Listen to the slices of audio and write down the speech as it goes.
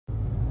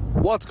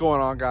What's going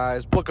on,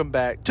 guys? Welcome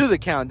back to the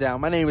Countdown.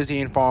 My name is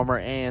Ian Farmer,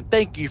 and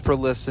thank you for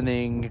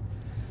listening.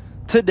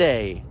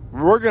 Today,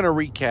 we're going to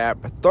recap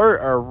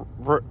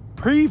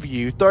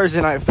preview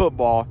Thursday Night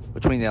Football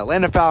between the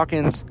Atlanta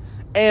Falcons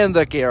and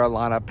the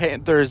Carolina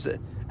Panthers.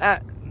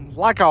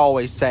 Like I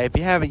always say, if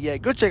you haven't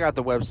yet, go check out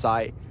the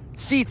website,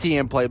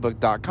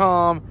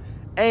 ctnplaybook.com,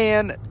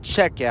 and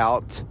check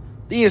out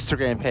the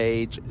Instagram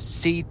page,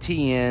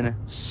 CTN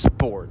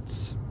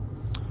Sports.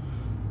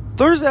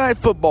 Thursday Night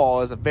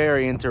Football is a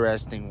very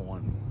interesting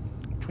one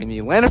between the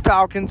Atlanta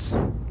Falcons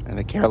and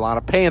the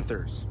Carolina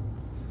Panthers.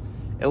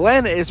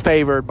 Atlanta is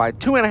favored by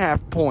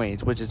 2.5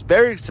 points, which is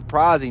very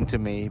surprising to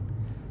me,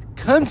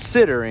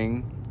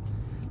 considering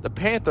the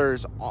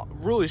Panthers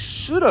really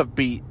should have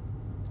beat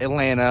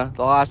Atlanta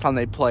the last time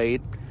they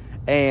played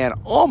and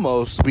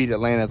almost beat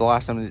Atlanta the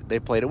last time they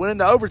played. It went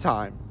into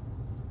overtime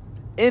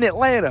in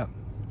Atlanta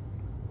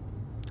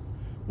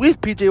with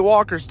P.J.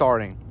 Walker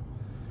starting.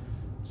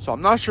 So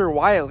I'm not sure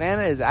why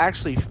Atlanta is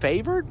actually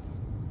favored,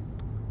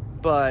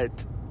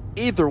 but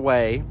either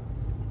way,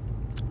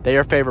 they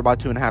are favored by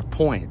 2.5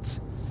 points.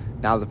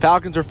 Now the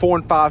Falcons are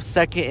 4-5,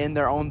 second in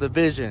their own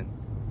division.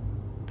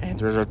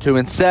 Panthers are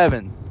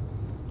 2-7,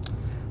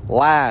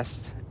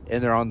 last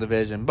in their own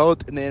division,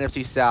 both in the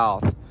NFC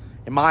South.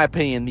 In my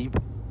opinion, the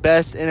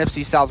best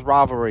NFC South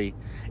rivalry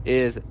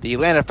is the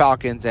Atlanta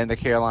Falcons and the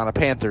Carolina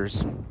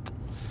Panthers.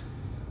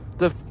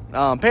 The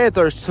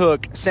Panthers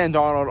took Sam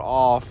Darnold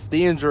off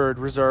the injured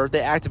reserve.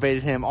 They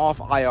activated him off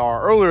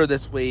IR earlier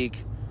this week,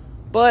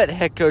 but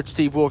head coach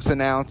Steve Wilks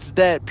announced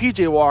that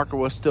P.J. Walker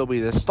will still be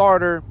the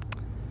starter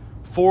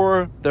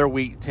for their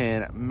Week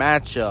 10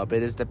 matchup.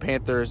 It is the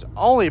Panthers'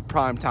 only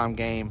primetime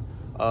game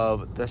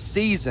of the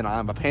season.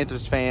 I'm a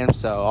Panthers fan,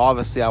 so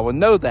obviously I would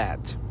know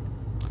that.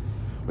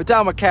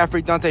 Without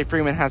McCaffrey, Dante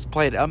Freeman has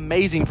played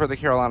amazing for the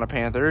Carolina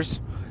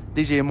Panthers.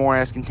 DJ Moore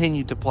has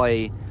continued to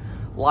play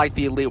like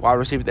the elite wide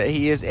receiver that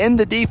he is, and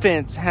the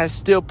defense has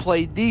still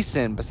played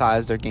decent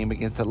besides their game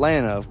against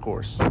Atlanta, of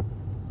course,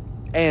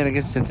 and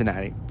against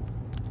Cincinnati.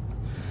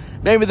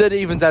 Maybe the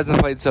defense hasn't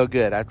played so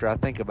good after I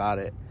think about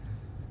it.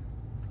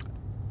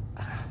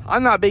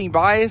 I'm not being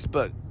biased,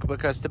 but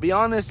because, to be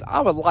honest, I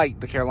would like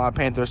the Carolina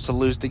Panthers to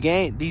lose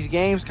these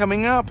games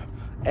coming up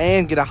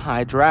and get a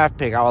high draft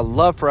pick. I would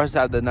love for us to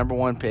have the number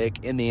 1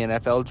 pick in the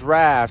NFL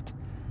draft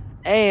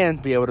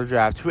and be able to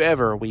draft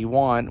whoever we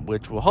want,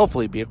 which will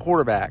hopefully be a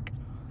quarterback.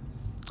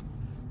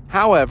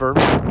 However,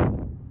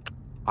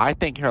 I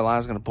think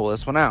Carolina's going to pull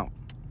this one out.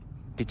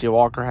 P.J.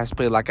 Walker has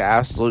played like an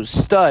absolute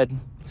stud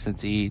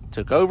since he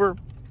took over.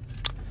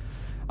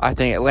 I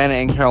think Atlanta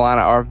and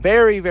Carolina are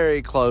very,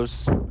 very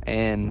close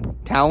in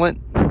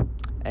talent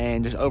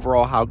and just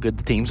overall how good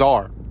the teams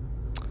are.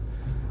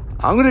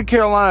 I'm going to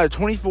Carolina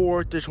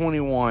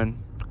 24-21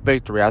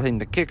 victory. I think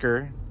the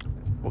kicker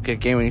will kick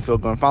game-winning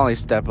field goal and finally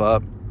step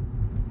up.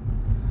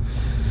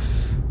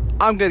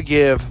 I'm going to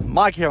give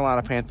my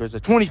Carolina Panthers a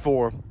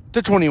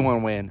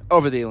 24-21 win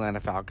over the Atlanta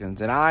Falcons.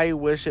 And I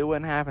wish it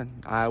wouldn't happen.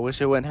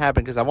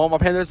 Because I want my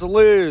Panthers to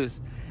lose.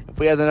 If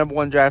we had the number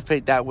 1 draft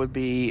pick, that would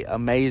be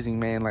amazing,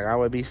 man. Like, I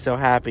would be so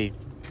happy.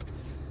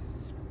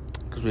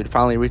 Because we'd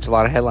finally reach a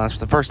lot of headlines for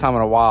the first time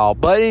in a while.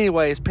 But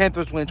anyways,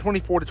 Panthers win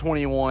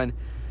 24-21.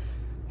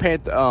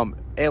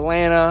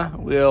 Atlanta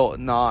will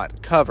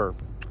not cover.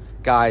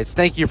 Guys,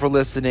 thank you for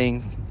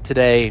listening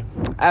today.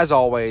 As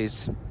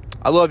always,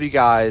 I love you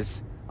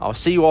guys. I'll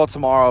see you all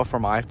tomorrow for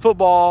my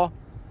football,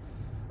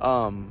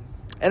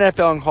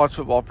 NFL and college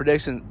football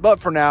predictions. But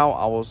for now,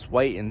 I will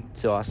wait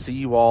until I see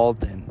you all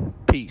then.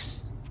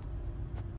 Peace.